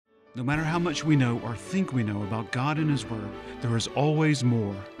No matter how much we know or think we know about God and His Word, there is always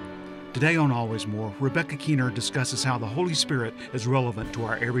more. Today on Always More, Rebecca Keener discusses how the Holy Spirit is relevant to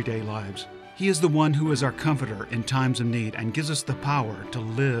our everyday lives. He is the one who is our comforter in times of need and gives us the power to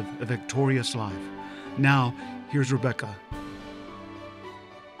live a victorious life. Now, here's Rebecca.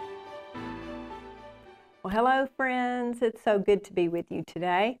 Well, hello, friends. It's so good to be with you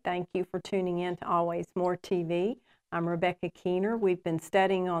today. Thank you for tuning in to Always More TV. I'm Rebecca Keener. We've been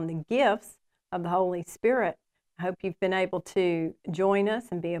studying on the gifts of the Holy Spirit. I hope you've been able to join us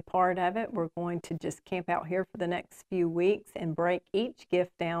and be a part of it. We're going to just camp out here for the next few weeks and break each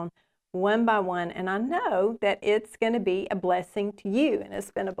gift down one by one. And I know that it's going to be a blessing to you, and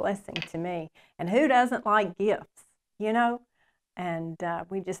it's been a blessing to me. And who doesn't like gifts, you know? And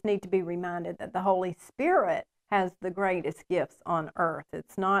we just need to be reminded that the Holy Spirit has the greatest gifts on earth.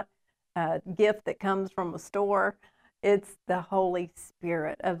 It's not a gift that comes from a store. It's the Holy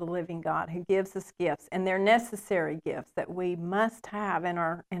Spirit of the living God who gives us gifts, and they're necessary gifts that we must have in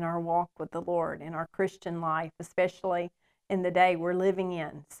our walk with the Lord, in our Christian life, especially in the day we're living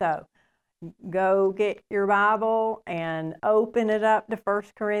in. So go get your Bible and open it up to 1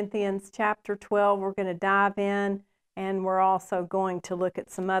 Corinthians chapter 12. We're going to dive in, and we're also going to look at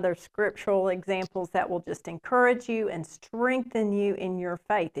some other scriptural examples that will just encourage you and strengthen you in your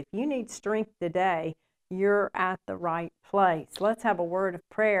faith. If you need strength today, you're at the right place. Let's have a word of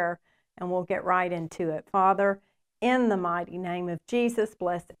prayer, and we'll get right into it. Father, in the mighty name of Jesus,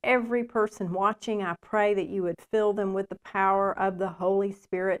 bless every person watching. I pray that you would fill them with the power of the Holy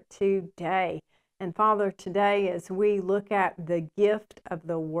Spirit today. And Father, today as we look at the gift of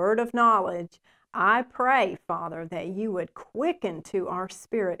the word of knowledge, I pray, Father, that you would quicken to our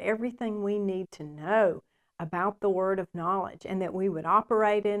spirit everything we need to know about the word of knowledge, and that we would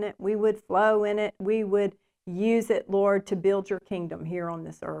operate in it, we would flow in it, we would use it, Lord, to build your kingdom here on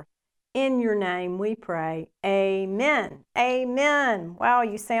this earth. In your name we pray, amen. Amen. Wow,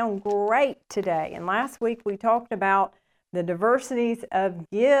 you sound great today. And last week we talked about the diversities of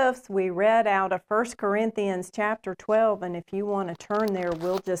gifts. We read out of 1 Corinthians chapter 12, and if you want to turn there,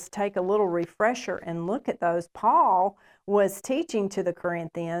 we'll just take a little refresher and look at those. Paul was teaching to the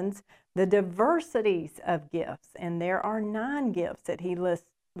Corinthians the diversities of gifts, and there are 9 gifts that he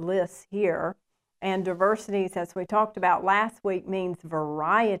lists here. And diversities, as we talked about last week, means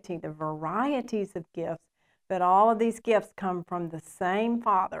variety, the varieties of gifts, but all of these gifts come from the same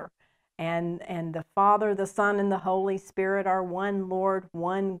Father. And the Father, the Son, and the Holy Spirit are one Lord,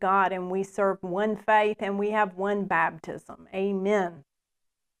 one God, and we serve one faith, and we have one baptism. Amen.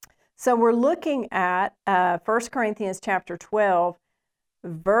 So we're looking at 1 Corinthians chapter 12,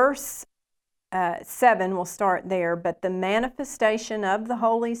 verse 7. We'll start there. But the manifestation of the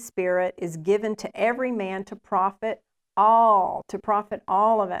Holy Spirit is given to every man to profit all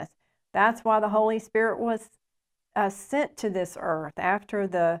of us. That's why the Holy Spirit was sent to this earth after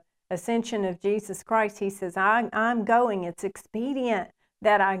the ascension of Jesus Christ. He says, I'm going. It's expedient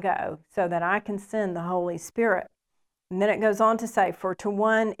that I go so that I can send the Holy Spirit. And then it goes on to say, for to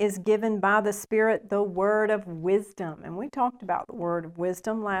one is given by the Spirit the word of wisdom. And we talked about the word of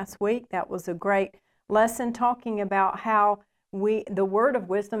wisdom last week. That was a great lesson talking about how the word of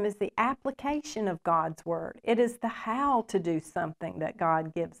wisdom is the application of God's word. It is the how to do something that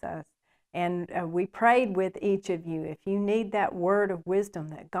God gives us. And we prayed with each of you, if you need that word of wisdom,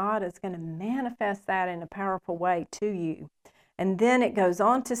 that God is going to manifest that in a powerful way to you. And then it goes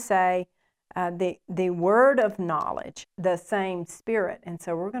on to say, the word of knowledge, the same Spirit. And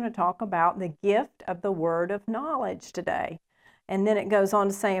so we're going to talk about the gift of the word of knowledge today. And then it goes on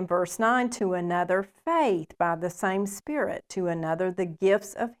to say in verse 9, to another faith by the same Spirit, to another the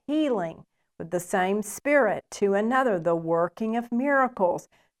gifts of healing with the same Spirit, to another the working of miracles,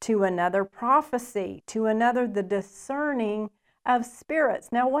 to another prophecy, to another the discerning of spirits.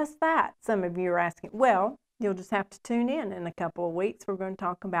 Now, what's that? Some of you are asking. Well, you'll just have to tune in a couple of weeks. We're going to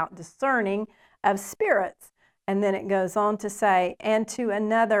talk about discerning of spirits. And then it goes on to say, and to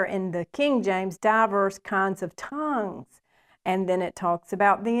another in the King James, diverse kinds of tongues. And then it talks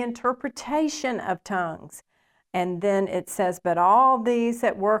about the interpretation of tongues. And then it says, but all these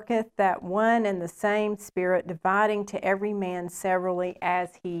that worketh that one and the same Spirit, dividing to every man severally as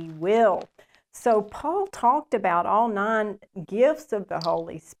he will. So Paul talked about all 9 gifts of the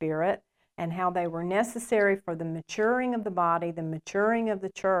Holy Spirit and how they were necessary for the maturing of the body, the maturing of the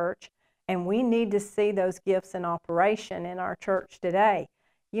church. And we need to see those gifts in operation in our church today.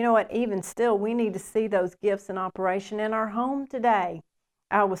 You know what? Even still, we need to see those gifts in operation in our home today.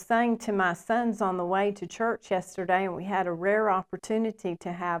 I was saying to my sons on the way to church yesterday, and we had a rare opportunity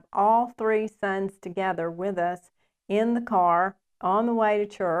to have all 3 sons together with us in the car. on the way to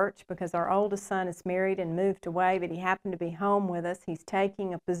church because our oldest son is married and moved away, but he happened to be home with us. He's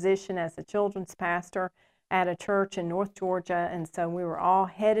taking a position as a children's pastor at a church in North Georgia, and so we were all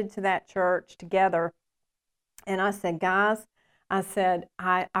headed to that church together. And I said, guys,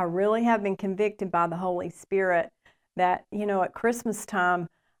 I really have been convicted by the Holy Spirit that, at Christmas time,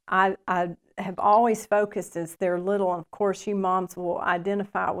 I have always focused as they're little, and of course you moms will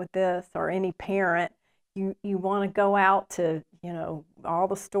identify with this, or any parent, you want to go out to, all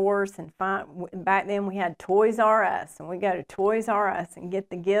the stores and find, back then we had Toys R Us, and we go to Toys R Us and get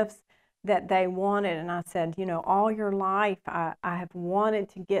the gifts that they wanted. And I said, all your life I have wanted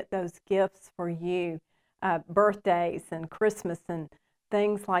to get those gifts for you, birthdays and Christmas and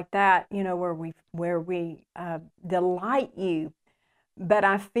things like that, where we delight you. But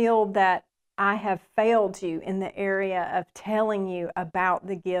I feel that I have failed you in the area of telling you about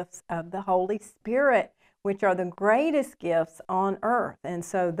the gifts of the Holy Spirit, which are the greatest gifts on earth. And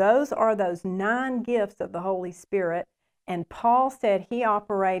so those are those 9 gifts of the Holy Spirit. And Paul said he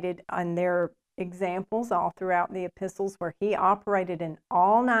operated on their examples all throughout the epistles where he operated in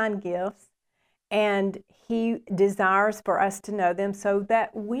all 9 gifts. And he desires for us to know them so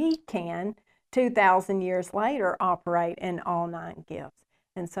that we can, 2,000 years later, operate in all 9 gifts.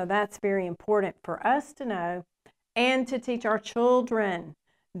 And so that's very important for us to know and to teach our children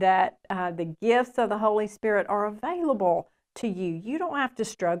that the gifts of the Holy Spirit are available to you. You don't have to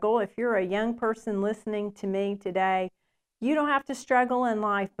struggle. If you're a young person listening to me today, you don't have to struggle in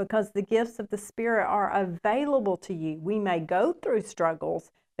life because the gifts of the Spirit are available to you. We may go through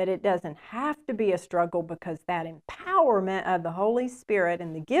struggles, but it doesn't have to be a struggle because that empowerment of the Holy Spirit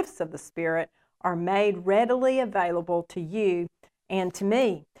and the gifts of the Spirit are made readily available to you and to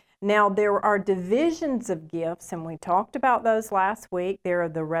me. Now, there are divisions of gifts, and we talked about those last week. There are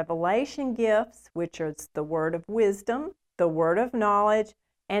the revelation gifts, which is the word of wisdom, the word of knowledge,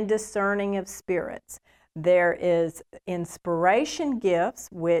 and discerning of spirits. There is inspiration gifts,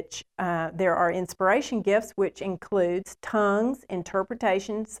 which includes tongues,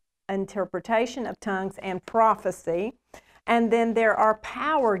 interpretation of tongues, and prophecy. And then there are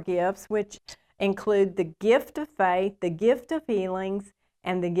power gifts, which include the gift of faith, the gift of healings,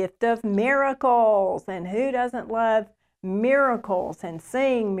 and the gift of miracles. And who doesn't love miracles and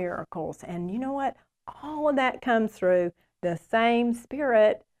seeing miracles? And you know what? All of that comes through the same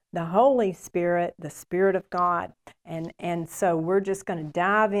Spirit, the Holy Spirit, the Spirit of God. And so we're just going to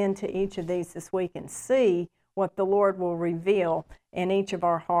dive into each of these this week and see what the Lord will reveal in each of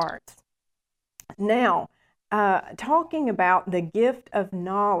our hearts. Now, talking about the gift of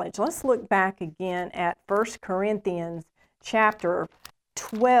knowledge, let's look back again at 1 Corinthians chapter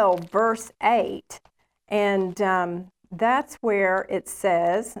 12, verse 8. And that's where it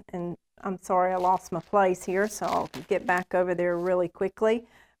says, and I'm sorry I lost my place here, so I'll get back over there really quickly.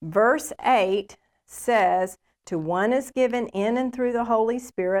 Verse 8 says, "To one is given in and through the Holy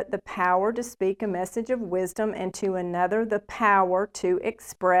Spirit the power to speak a message of wisdom, and to another the power to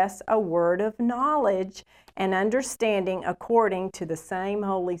express a word of knowledge and understanding according to the same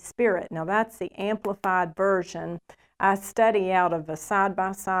Holy Spirit." Now that's the Amplified Version. I study out of a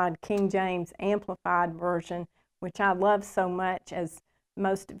side-by-side King James Amplified Version, which I love so much, as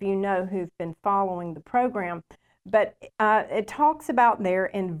most of you know who've been following the program. But it talks about there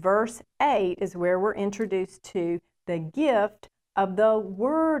in verse 8 is where we're introduced to the gift of the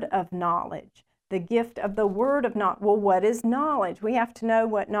word of knowledge. The gift of the word of knowledge. Well, what is knowledge? We have to know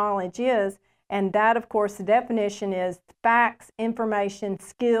what knowledge is. And that, of course, the definition is facts, information,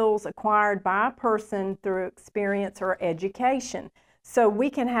 skills acquired by a person through experience or education. So we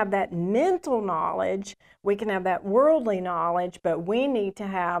can have that mental knowledge, we can have that worldly knowledge, but we need to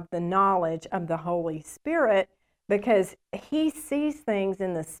have the knowledge of the Holy Spirit, because he sees things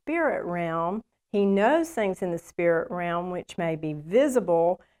in the spirit realm. He knows things in the spirit realm which may be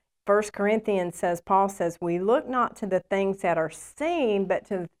visible. 1 Corinthians says, Paul says, we look not to the things that are seen, but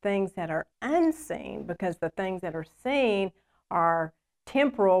to the things that are unseen, because the things that are seen are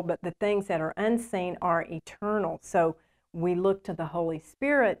temporal, but the things that are unseen are eternal. So we look to the Holy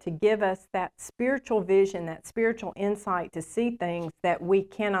Spirit to give us that spiritual vision, that spiritual insight to see things that we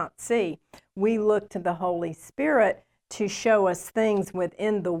cannot see. We look to the Holy Spirit to show us things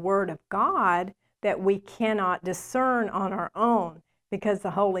within the Word of God that we cannot discern on our own, because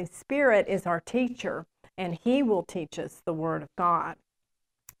the Holy Spirit is our teacher, and He will teach us the Word of God.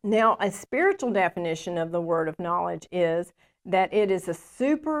 Now, a spiritual definition of the word of knowledge is that it is a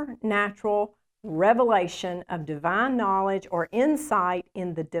supernatural revelation of divine knowledge or insight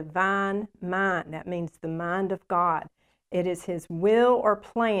in the divine mind. That means the mind of God. It is His will or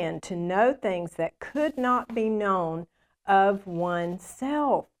plan to know things that could not be known of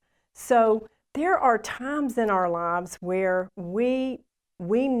oneself. So there are times in our lives where we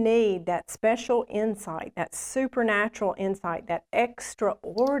need that special insight, that supernatural insight, that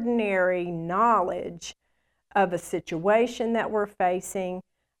extraordinary knowledge of a situation that we're facing.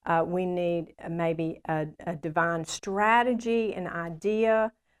 We need maybe a divine strategy, an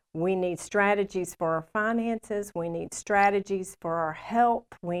idea. We need strategies for our finances. We need strategies for our health.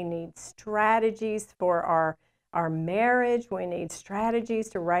 We need strategies for our marriage. We need strategies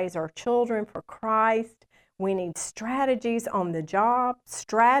to raise our children for Christ. We need strategies on the job,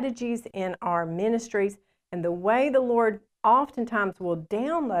 strategies in our ministries. And the way the Lord oftentimes will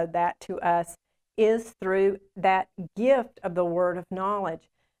download that to us is through that gift of the word of knowledge.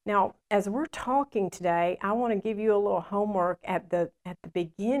 Now, as we're talking today, I want to give you a little homework at the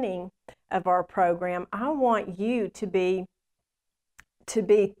beginning of our program. I want you to be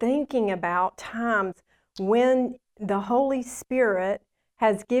thinking about times when the Holy Spirit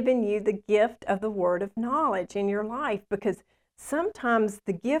has given you the gift of the word of knowledge in your life, because sometimes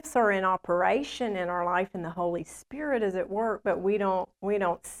the gifts are in operation in our life and the Holy Spirit is at work, but we don't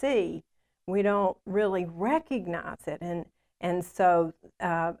see. We don't really recognize it. And so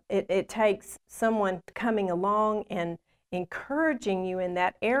it takes someone coming along and encouraging you in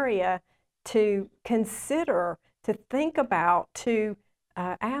that area to consider, to think about, to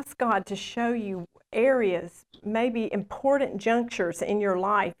ask God to show you areas, maybe important junctures in your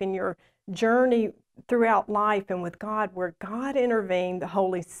life, in your journey throughout life and with God, where God intervened, the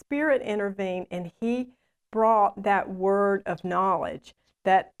Holy Spirit intervened, and He brought that word of knowledge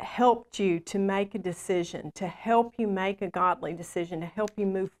that helped you to make a decision, to help you make a godly decision, to help you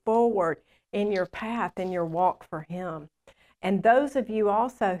move forward in your path, in your walk for Him. And those of you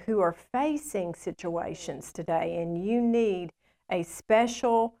also who are facing situations today and you need a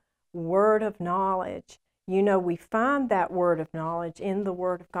special word of knowledge, you know, we find that word of knowledge in the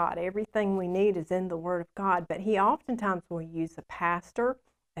Word of God. Everything we need is in the Word of God, but He oftentimes will use a pastor,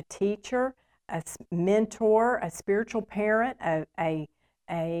 a teacher, a mentor, a spiritual parent, a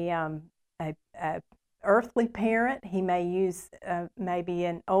earthly parent. He may use maybe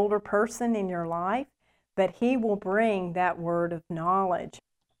an older person in your life, but He will bring that word of knowledge.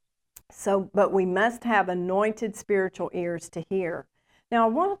 So, but we must have anointed spiritual ears to hear. Now, I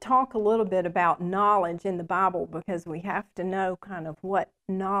want to talk a little bit about knowledge in the Bible, because we have to know kind of what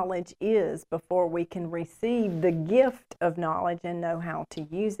knowledge is before we can receive the gift of knowledge and know how to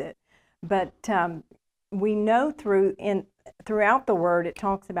use it. But we know throughout the Word, it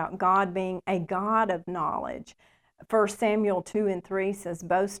talks about God being a God of knowledge. 1 Samuel 2:3 says,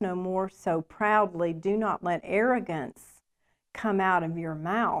 "Boast no more so proudly, do not let arrogance come out of your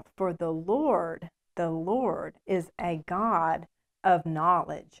mouth, for the Lord is a God of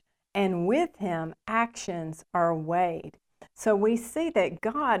knowledge, and with Him actions are weighed." So we see that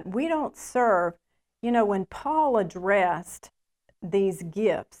God, we don't serve, you know, when Paul addressed these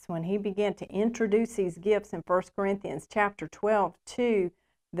gifts, when he began to introduce these gifts in 1 Corinthians chapter 12 to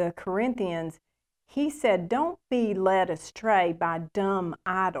the Corinthians, he said, don't be led astray by dumb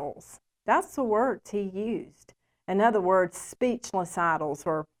idols. That's the words he used. In other words, speechless idols,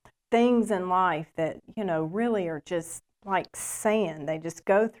 or things in life that, you know, really are just like sand. They just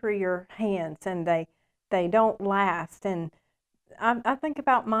go through your hands and they don't last. And I think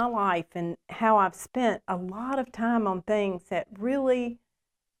about my life and how I've spent a lot of time on things that really,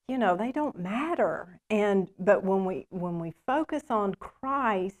 you know, they don't matter. But when we focus on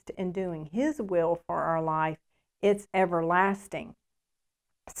Christ and doing His will for our life, it's everlasting.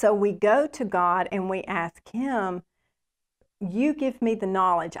 So we go to God and we ask Him, you give me the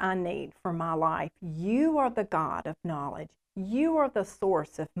knowledge I need for my life. You are the God of knowledge. You are the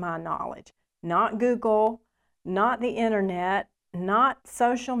source of my knowledge. Not Google, not the internet, not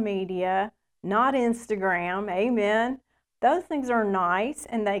social media, not Instagram. Amen. Those things are nice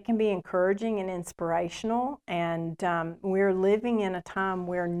and they can be encouraging and inspirational. And we're living in a time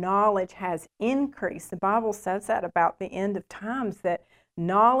where knowledge has increased. The Bible says that about the end of times, that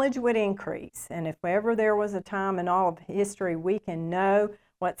knowledge would increase. And if ever there was a time in all of history we can know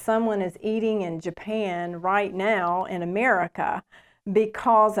what someone is eating in Japan right now in America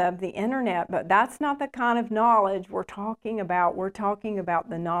because of the internet. But that's not the kind of knowledge we're talking about. We're talking about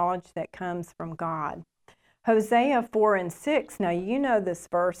the knowledge that comes from God. Hosea 4:6, now you know this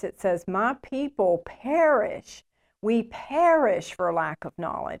verse, it says, my people perish. We perish for lack of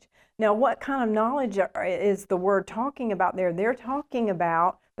knowledge. Now, what kind of knowledge is the word talking about there? They're talking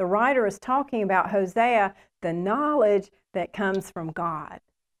about, the writer is talking about, Hosea, the knowledge that comes from God.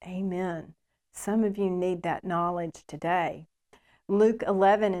 Amen. Some of you need that knowledge today. Luke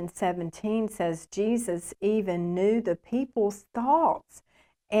 11:17 says Jesus even knew the people's thoughts.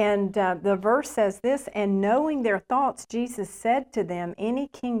 And the verse says this, and knowing their thoughts, Jesus said to them, any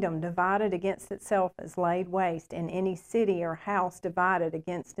kingdom divided against itself is laid waste, and any city or house divided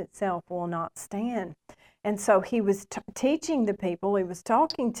against itself will not stand. And so he was teaching the people, he was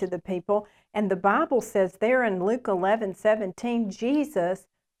talking to the people, and the Bible says there in Luke 11:17, Jesus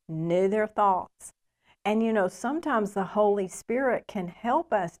knew their thoughts. And you know, sometimes the Holy Spirit can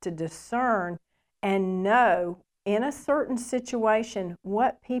help us to discern and know in a certain situation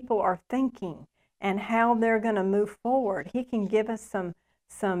what people are thinking and how they're going to move forward. He can give us a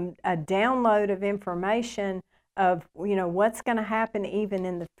download of information of, you know, what's going to happen even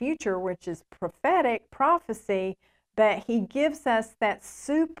in the future, which is prophetic prophecy, but he gives us that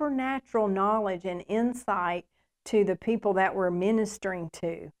supernatural knowledge and insight to the people that we're ministering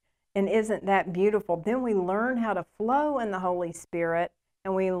to. And isn't that beautiful? Then we learn how to flow in the Holy Spirit,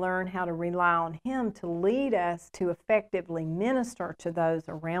 and we learn how to rely on him to lead us to effectively minister to those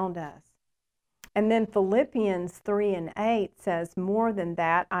around us. And then Philippians 3:8 says, more than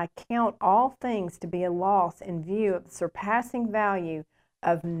that, I count all things to be a loss in view of the surpassing value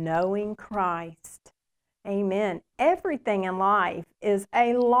of knowing Christ. Amen. Everything in life is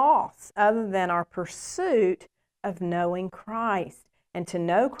a loss other than our pursuit of knowing Christ. And to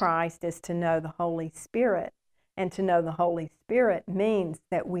know Christ is to know the Holy Spirit. And to know the Holy Spirit means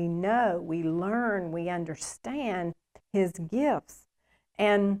that we know, we learn, we understand his gifts.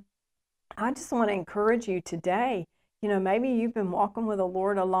 And I just want to encourage you today, you know, maybe you've been walking with the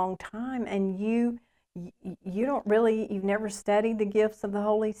Lord a long time and you don't really, you've never studied the gifts of the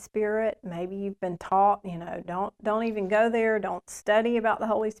Holy Spirit. Maybe you've been taught, you know, don't even go there, don't study about the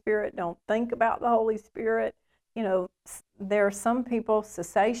Holy Spirit, don't think about the Holy Spirit. You know, there are some people,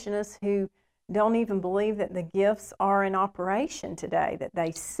 cessationists, who don't even believe that the gifts are in operation today, that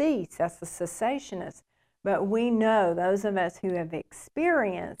they cease. That's the cessationist. But we know, those of us who have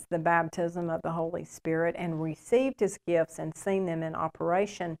experienced the baptism of the Holy Spirit and received his gifts and seen them in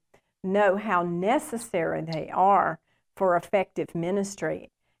operation, know how necessary they are for effective ministry.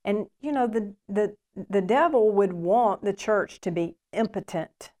 And, you know, the devil would want the church to be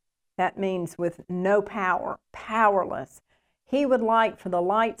impotent. That means with no power, powerless. He would like for the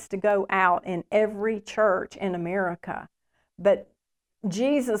lights to go out in every church in America. But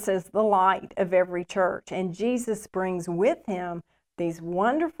Jesus is the light of every church, and Jesus brings with him these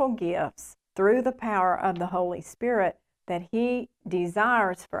wonderful gifts through the power of the Holy Spirit that he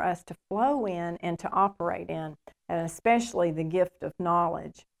desires for us to flow in and to operate in, and especially the gift of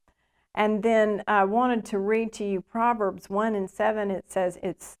knowledge. And then I wanted to read to you Proverbs 1:7. It says,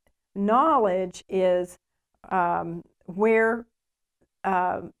 it's knowledge is where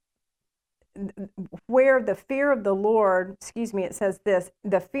the fear of the Lord, it says this,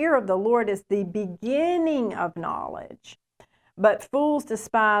 the fear of the Lord is the beginning of knowledge, but fools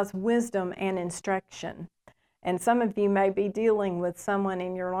despise wisdom and instruction. And some of you may be dealing with someone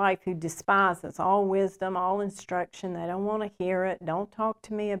in your life who despises all wisdom, all instruction. They don't want to hear it. Don't talk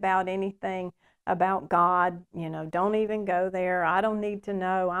to me about anything about God. You know, don't even go there. I don't need to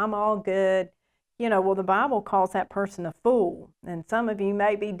know. I'm all good. You know, well, the Bible calls that person a fool. And some of you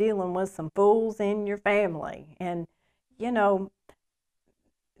may be dealing with some fools in your family. And, you know,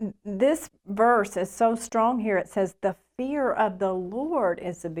 this verse is so strong here. It says, the fear of the Lord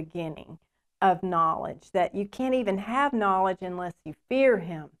is the beginning of knowledge, that you can't even have knowledge unless you fear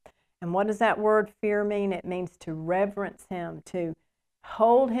him. And what does that word fear mean? It means to reverence him, to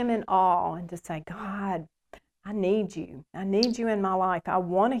hold him in awe, and to say, God, I need you. I need you in my life. I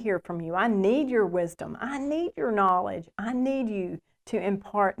want to hear from you. I need your wisdom. I need your knowledge. I need you to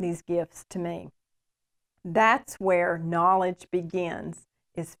impart these gifts to me. That's where knowledge begins,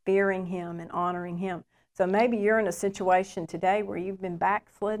 is fearing him and honoring him. So maybe you're in a situation today where you've been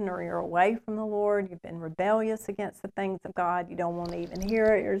backslidden, or you're away from the Lord. You've been rebellious against the things of God. You don't want to even hear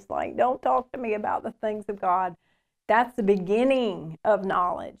it. You're just like, don't talk to me about the things of God. That's the beginning of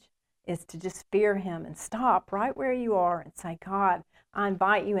knowledge, is to just fear him and stop right where you are and say, God, I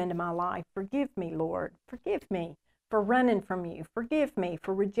invite you into my life. Forgive me, Lord. Forgive me for running from you. Forgive me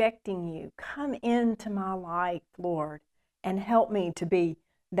for rejecting you. Come into my life, Lord, and help me to be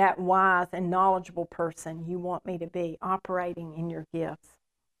that wise and knowledgeable person you want me to be, operating in your gifts.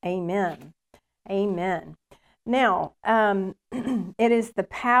 Amen. Amen. Now, it is the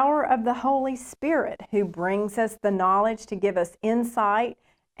power of the Holy Spirit who brings us the knowledge to give us insight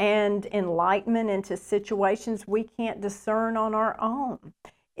and enlightenment into situations we can't discern on our own.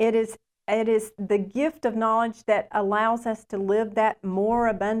 It is the gift of knowledge that allows us to live that more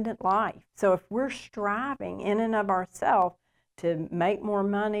abundant life. So if we're striving in and of ourselves to make more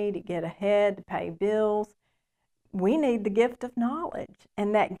money, to get ahead, to pay bills. We need the gift of knowledge.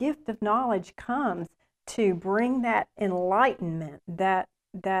 And that gift of knowledge comes to bring that enlightenment, that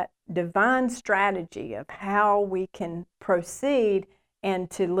divine strategy of how we can proceed and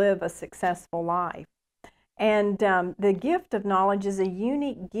to live a successful life. And the gift of knowledge is a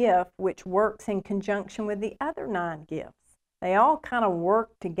unique gift which works in conjunction with the other 9 gifts. They all kind of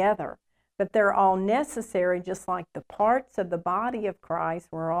work together, but they're all necessary, just like the parts of the body of Christ.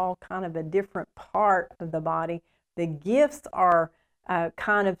 We're all kind of a different part of the body. The gifts are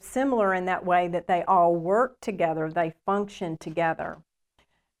kind of similar in that way that they all work together, they function together.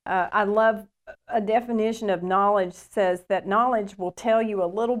 I love a definition of knowledge says that knowledge will tell you a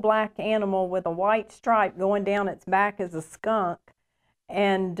little black animal with a white stripe going down its back is a skunk,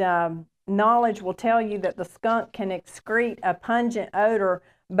 and knowledge will tell you that the skunk can excrete a pungent odor,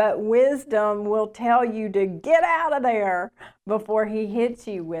 but wisdom will tell you to get out of there before he hits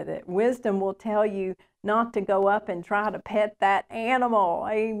you with it. Wisdom will tell you not to go up and try to pet that animal.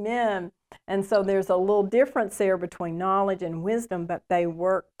 Amen. And so there's a little difference there between knowledge and wisdom, but they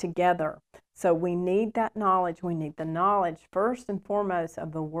work together. So we need that knowledge. We need the knowledge first and foremost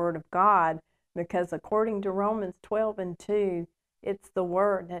of the Word of God, because according to Romans 12:2, it's the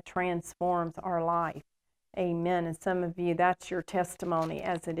Word that transforms our life. Amen. And some of you, that's your testimony,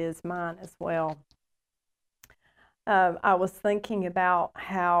 as it is mine as well. I was thinking about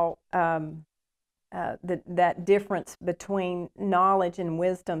how that difference between knowledge and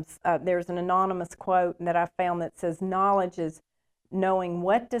wisdom. There's an anonymous quote that I found that says, knowledge is knowing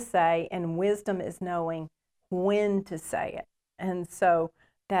what to say, and wisdom is knowing when to say it. And so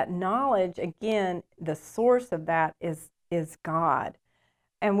that knowledge, again, the source of that is God.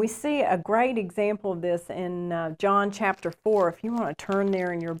 And we see a great example of this in John chapter 4. If you want to turn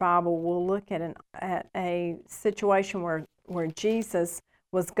there in your Bible, we'll look at a situation where Jesus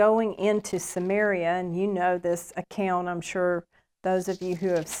was going into Samaria, and you know this account, I'm sure those of you who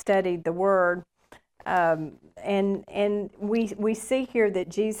have studied the Word. And we see here that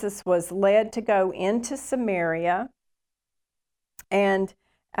Jesus was led to go into Samaria, and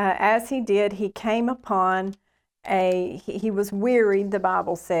as he did, he came upon he was wearied, the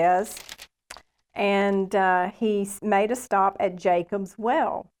Bible says, and he made a stop at Jacob's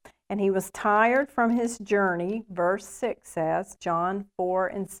well. And he was tired from his journey, verse 6 says, John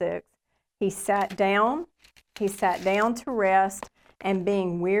 4:6. He sat down to rest, and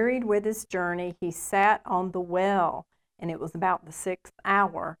being wearied with his journey, he sat on the well, and it was about the 6th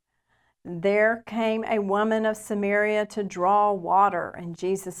hour. There came a woman of Samaria to draw water, and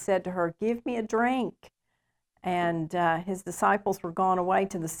Jesus said to her, "Give me a drink." And his disciples were gone away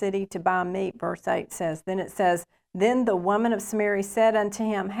to the city to buy meat, verse 8 says. Then it says, Then the woman of Samaria said unto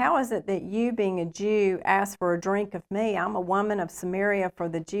him, How is it that you, being a Jew, ask for a drink of me? I'm a woman of Samaria, for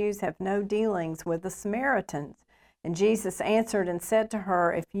the Jews have no dealings with the Samaritans. And Jesus answered and said to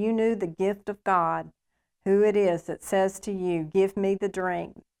her, If you knew the gift of God, who it is that says to you, Give me the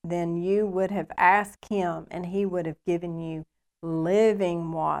drink, then you would have asked him, and he would have given you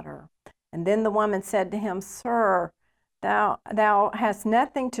living water. And then the woman said to him, Sir, thou hast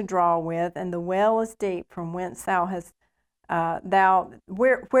nothing to draw with, and the well is deep. From whence thou hast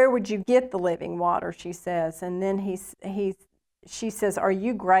where would you get the living water? She says. And then she says, Are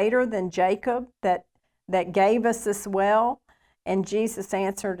you greater than Jacob that gave us this well? And Jesus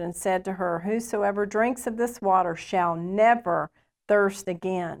answered and said to her, Whosoever drinks of this water shall never thirst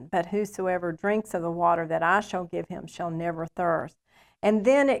again, but whosoever drinks of the water that I shall give him shall never thirst. And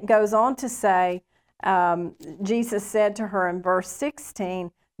then it goes on to say, Jesus said to her in verse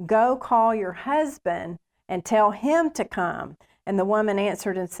 16, Go call your husband and tell him to come. And the woman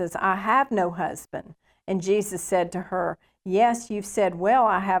answered and says, I have no husband. And Jesus said to her, Yes, you've said well,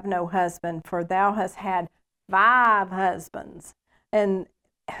 I have no husband, for thou hast had 5 husbands, and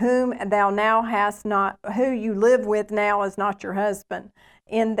whom thou now hast not, who you live with now is not your husband.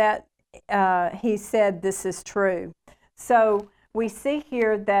 In that he said, This is true. So we see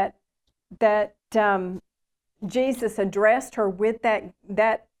here that Jesus addressed her with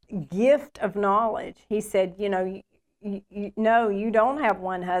that gift of knowledge. He said, No, you don't have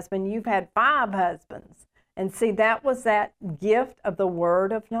one husband. You've had 5 husbands. And see, that was that gift of the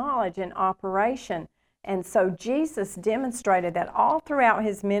word of knowledge in operation. And so Jesus demonstrated that all throughout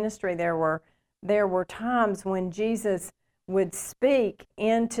his ministry. There were times when Jesus would speak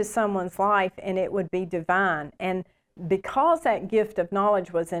into someone's life, and it would be divine. And because that gift of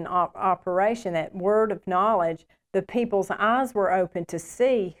knowledge was in operation, that word of knowledge, the people's eyes were open to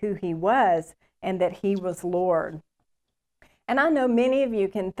see who he was and that he was Lord. And I know many of you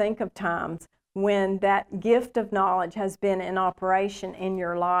can think of times when that gift of knowledge has been in operation in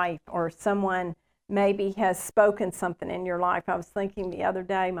your life, or someone maybe has spoken something in your life. I was thinking the other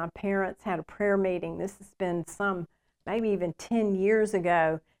day, my parents had a prayer meeting. This has been maybe even 10 years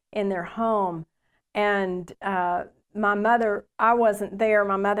ago in their home. And my mother, I wasn't there.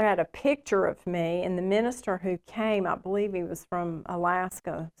 My mother had a picture of me, and the minister who came, I believe he was from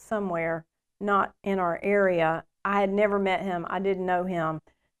Alaska, somewhere, not in our area. I had never met him. I didn't know him.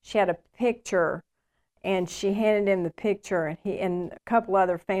 She had a picture, and she handed him the picture, and he and a couple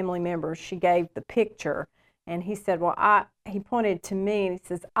other family members, she gave the picture. And he said, well, he pointed to me, and he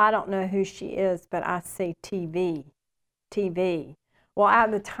says, I don't know who she is, but I see TV. Well,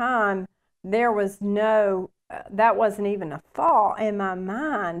 at the time, there was that wasn't even a thought in my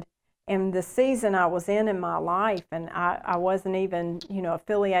mind in the season I was in my life, and I wasn't even,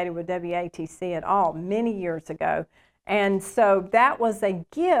 affiliated with WATC at all many years ago. And so that was a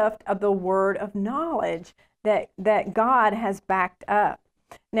gift of the word of knowledge that God has backed up.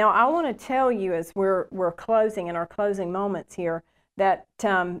 Now, I want to tell you, as we're closing in our closing moments here, that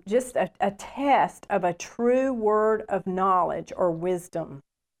just a test of a true word of knowledge or wisdom.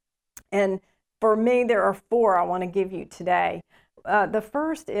 And for me, there are 4 I want to give you today. The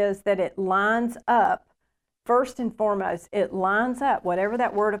first is that it lines up, first and foremost, it lines up, whatever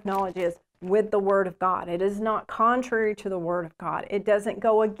that word of knowledge is, with the Word of God. It is not contrary to the Word of God. It doesn't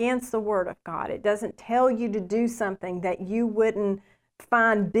go against the Word of God. It doesn't tell you to do something that you wouldn't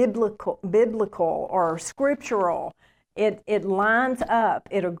find biblical or scriptural. It lines up.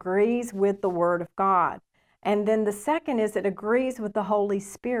 It agrees with the Word of God. And then the second is it agrees with the Holy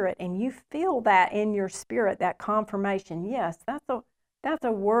Spirit, and you feel that in your spirit, that confirmation. Yes, that's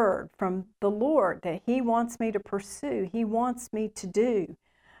a word from the Lord that He wants me to pursue. He wants me to do.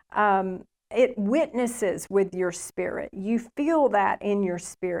 It witnesses with your spirit. You feel that in your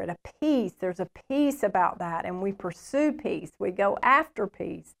spirit, a peace. There's a peace about that, and we pursue peace. We go after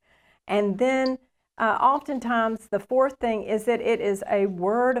peace. And then oftentimes the fourth thing is that it is a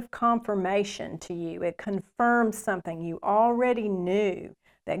word of confirmation to you. It confirms something you already knew,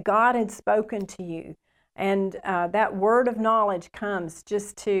 that God had spoken to you. And that word of knowledge comes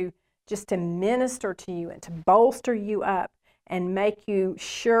just to minister to you and to bolster you up and make you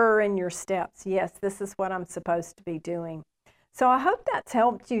sure in your steps. Yes, this is what I'm supposed to be doing. So I hope that's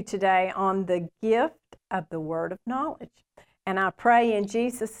helped you today on the gift of the word of knowledge. And I pray in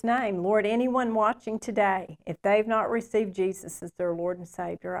Jesus' name, Lord, anyone watching today, if they've not received Jesus as their Lord and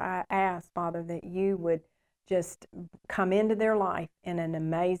Savior, I ask, Father, that you would just come into their life in an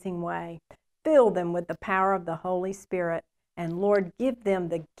amazing way. Fill them with the power of the Holy Spirit. And Lord, give them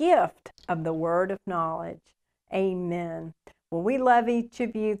the gift of the word of knowledge. Amen. Well, we love each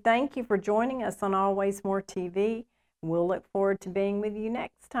of you. Thank you for joining us on Always More TV. We'll look forward to being with you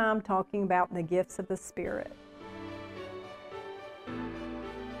next time talking about the gifts of the Spirit.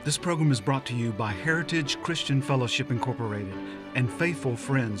 This program is brought to you by Heritage Christian Fellowship Incorporated and faithful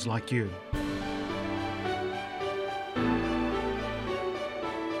friends like you.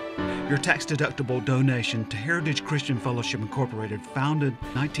 Your tax-deductible donation to Heritage Christian Fellowship Incorporated, founded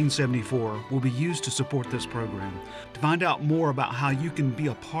in 1974, will be used to support this program. To find out more about how you can be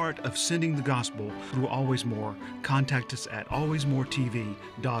a part of sending the gospel through Always More, contact us at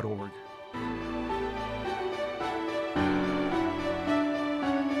alwaysmoretv.org.